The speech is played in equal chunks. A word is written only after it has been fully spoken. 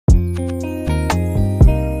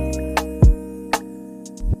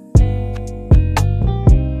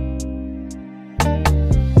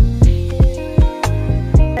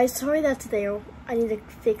sorry that's there. I need to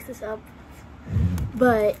fix this up.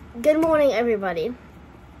 But good morning, everybody.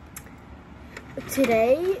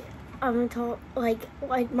 Today I'm gonna talk like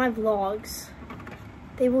my vlogs.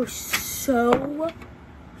 They were so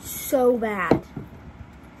bad.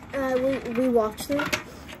 We watched them.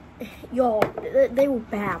 Y'all, they were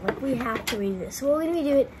bad. Like, we have to read this. So we're gonna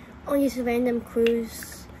do it on just a random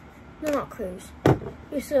cruise. No, not cruise.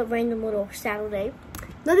 Just a random little Saturday.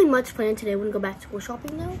 Nothing much planned today. We're gonna go back to school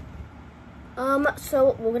shopping though.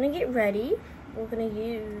 So we're gonna get ready. We're gonna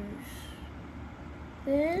use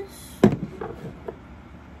this.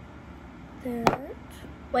 That.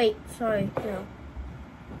 Wait, sorry, no.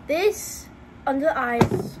 This under the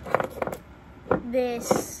eyes.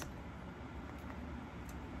 This.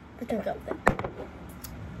 The took up there.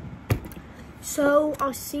 So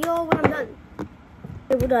I'll see y'all when I'm done.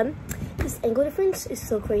 Okay, we're done. This angle difference is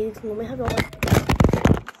so crazy because normally I have it all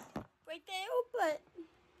right there, but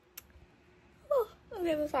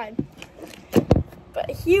okay, we're fine. But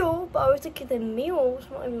here, but I was looking at the mirrors,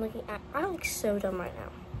 not even looking at. I look so dumb right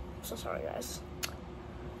now. I'm so sorry, guys.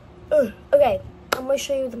 Okay, I'm gonna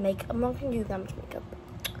show you the makeup. I'm not gonna do that much makeup.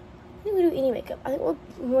 I think we'll do any makeup. I think we're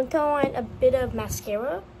gonna throw on a bit of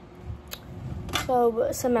mascara.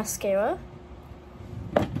 So some mascara,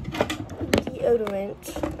 deodorant.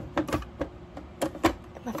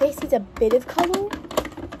 My face needs a bit of color.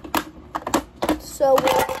 So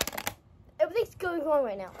everything's going wrong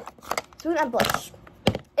right now. Doing a blush.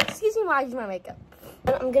 Excuse me while I do my makeup.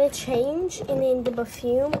 And I'm gonna change and then the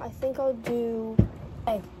perfume. I think I'll do.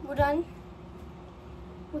 Okay, we're done.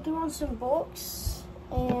 We'll do on some books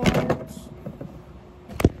and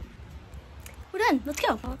we're done. Let's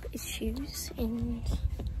go. Is shoes and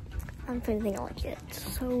I don't think I like it.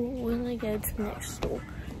 So we're gonna go to the next store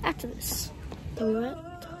after this. So we're at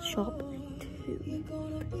shop 2.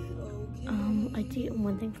 I did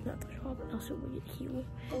one thing from that shop and also read here.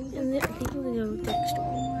 And then I think we're gonna go to the next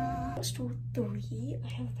store. Store 3, I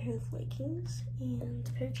have a pair of leggings and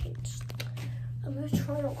a pair of jeans. I'm gonna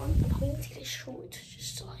try it on. I'm probably gonna take a short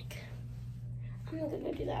just to like, I'm not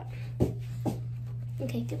gonna do that.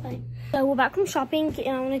 Okay, goodbye. So we're back from shopping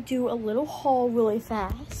and I'm gonna do a little haul really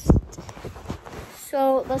fast.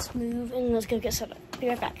 So let's move and let's go get set up. Be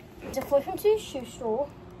right back. It's a flip into a shoe store,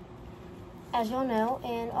 as y'all know,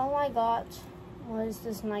 and all I got was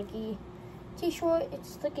this Nike t-shirt.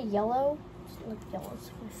 It's like a yellow. It's like yellow. It's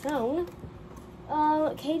like my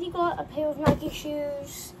phone. Katie got a pair of Nike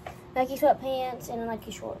shoes, Nike sweatpants, and a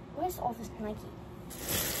Nike short. Where's all this Nike?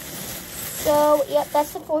 So, yep,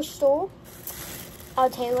 that's the first store. I'll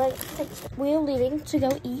tell you what, we're leaving to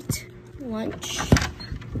go eat lunch.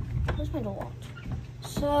 Where's my door locked?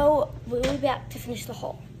 So, we'll be back to finish the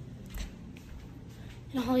haul.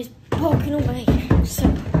 And Holly's walking away. So,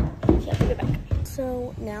 yeah, we'll be back.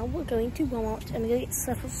 So, now we're going to Walmart and we're going to get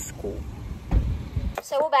stuff for school.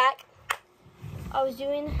 So, we're back. I was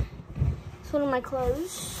doing one of my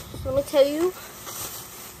clothes. So, let me tell you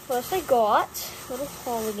what I got. Little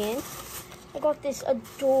haul again. I got this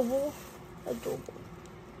adorable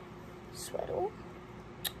sweater.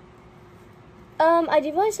 I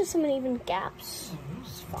did realize there's some uneven gaps.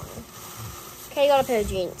 It's fine. Okay, I got a pair of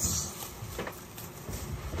jeans.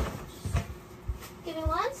 Give me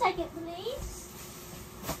 1 second, please.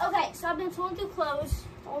 Okay, so I've been sorting through clothes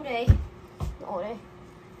all day.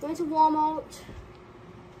 Going to Walmart,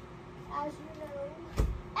 as you know.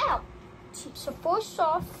 Ow! So first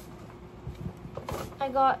off, I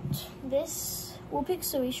got this Wool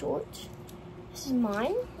Pixie short. This is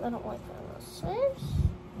mine. I don't like what this says.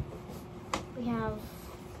 We have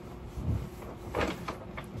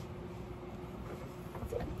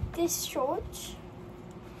this short.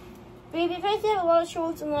 Baby, if I have a lot of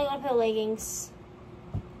shorts, and then I got a pair of leggings.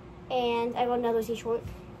 And I got another t-shirt.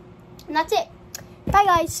 And that's it. Bye,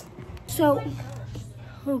 guys. So,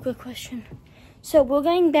 oh, good question. So, we're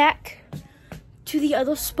going back to the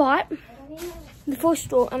other spot. The first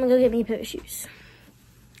store, I'm gonna go get me a pair of shoes.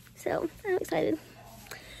 So, I'm excited.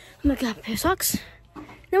 I'm gonna grab a pair of socks.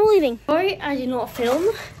 Then we're leaving. Sorry, I did not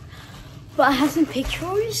film, but I have some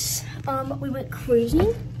pictures. We went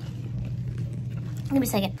cruising. Give me a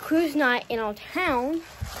second. Cruise night in our town.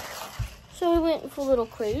 So we went for a little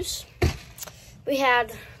cruise. We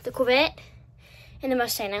had the Corvette and the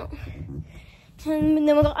Mustang out. And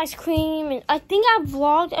then we got ice cream. And I think I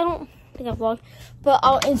vlogged. I don't think I vlogged. But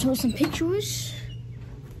I'll insert some pictures.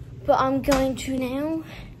 But I'm going to now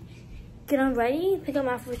get on ready, pick up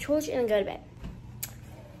my outfit for church, and then go to bed.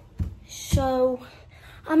 So,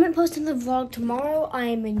 I'm going to post another vlog tomorrow.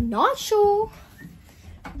 I'm not sure.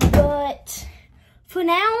 But for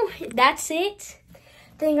now, that's it.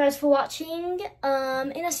 Thank you guys for watching.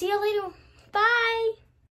 And I'll see you later. Bye.